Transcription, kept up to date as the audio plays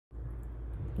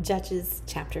Judges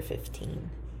chapter 15.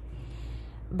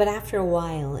 But after a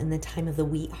while, in the time of the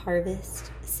wheat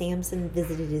harvest, Samson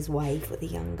visited his wife with a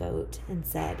young goat and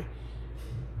said,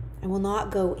 "I will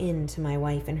not go in to my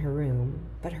wife in her room,"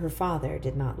 but her father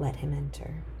did not let him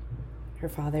enter. Her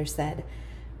father said,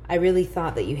 "I really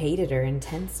thought that you hated her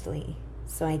intensely,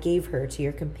 so I gave her to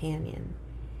your companion.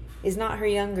 Is not her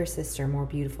younger sister more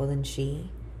beautiful than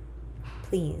she?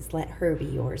 Please let her be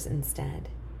yours instead."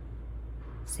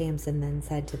 Samson then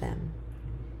said to them,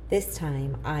 "This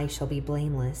time I shall be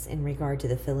blameless in regard to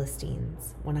the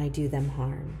Philistines when I do them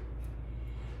harm."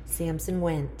 Samson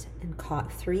went and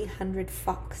caught 300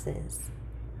 foxes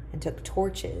and took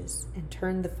torches and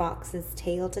turned the foxes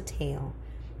tail to tail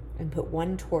and put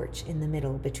one torch in the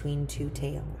middle between two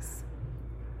tails.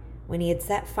 When he had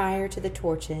set fire to the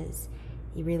torches,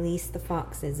 he released the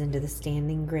foxes into the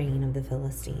standing grain of the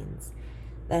Philistines,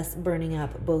 thus burning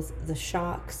up both the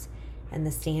shocks and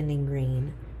the standing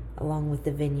grain, along with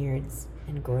the vineyards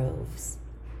and groves.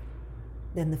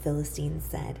 Then the Philistines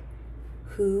said,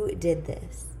 "Who did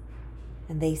this?"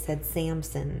 And they said,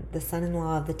 "Samson, the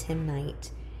son-in-law of the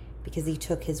Timnite, because he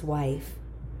took his wife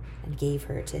and gave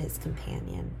her to his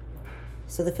companion."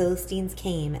 So the Philistines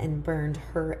came and burned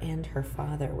her and her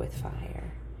father with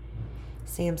fire.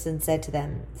 Samson said to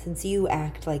them, "Since you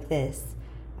act like this,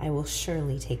 I will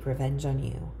surely take revenge on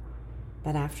you.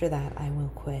 But after that I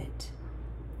will quit."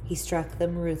 He struck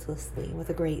them ruthlessly with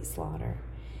a great slaughter,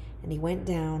 and he went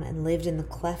down and lived in the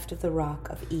cleft of the rock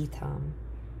of Etam.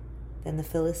 Then the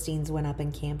Philistines went up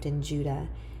and camped in Judah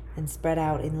and spread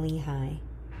out in Lehi.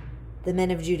 The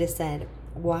men of Judah said,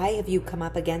 "Why have you come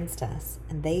up against us?"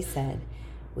 And they said,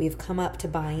 "We have come up to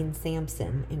bind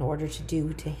Samson in order to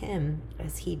do to him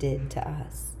as he did to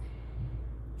us."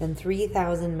 Then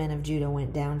 3,000 men of Judah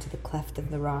went down to the cleft of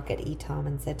the rock at Etam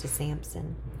and said to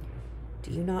Samson, "Do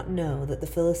you not know that the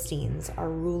Philistines are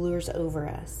rulers over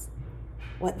us?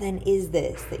 What then is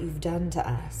this that you've done to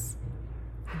us?"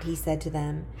 And he said to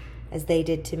them, "As they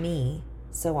did to me,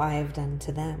 so I have done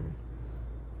to them."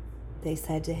 They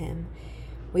said to him,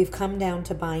 "We've come down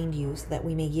to bind you so that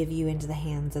we may give you into the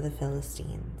hands of the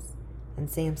Philistines." And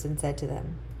Samson said to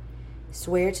them,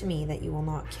 "Swear to me that you will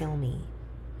not kill me."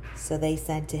 So they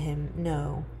said to him,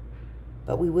 "No,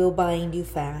 but we will bind you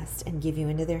fast and give you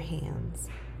into their hands.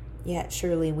 Yet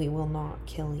surely we will not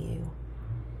kill you."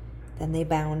 Then they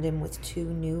bound him with 2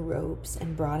 new ropes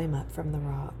and brought him up from the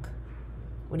rock.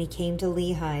 When he came to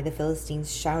Lehi, the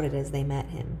Philistines shouted as they met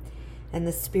him, and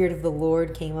the Spirit of the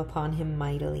Lord came upon him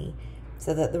mightily,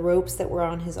 so that the ropes that were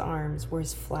on his arms were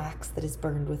as flax that is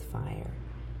burned with fire,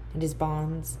 and his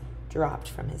bonds dropped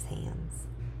from his hands.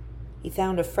 He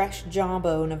found a fresh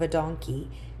jawbone of a donkey,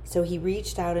 so he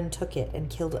reached out and took it and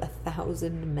killed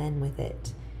 1,000 men with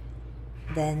it.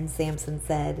 Then Samson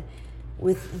said,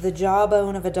 "With the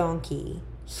jawbone of a donkey,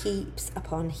 heaps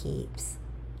upon heaps.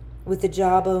 With the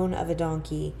jawbone of a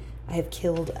donkey, I have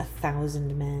killed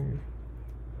 1,000 men."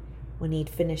 When he'd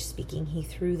finished speaking, he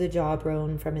threw the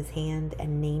jawbone from his hand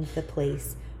and named the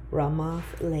place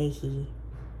Ramath Lehi.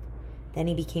 Then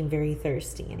he became very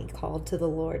thirsty, and he called to the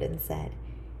Lord and said,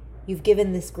 "You've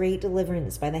given this great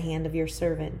deliverance by the hand of your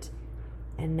servant,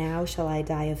 and now shall I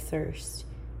die of thirst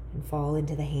and fall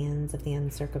into the hands of the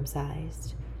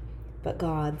uncircumcised." But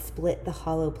God split the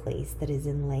hollow place that is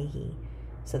in Lehi,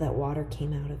 so that water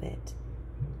came out of it.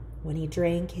 When he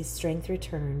drank, his strength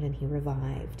returned, and he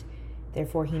revived.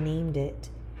 Therefore he named it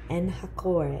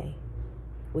En-Hakkore,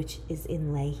 which is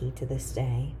in Lehi to this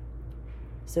day.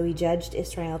 So he judged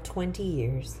Israel 20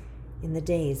 years in the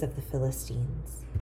days of the Philistines.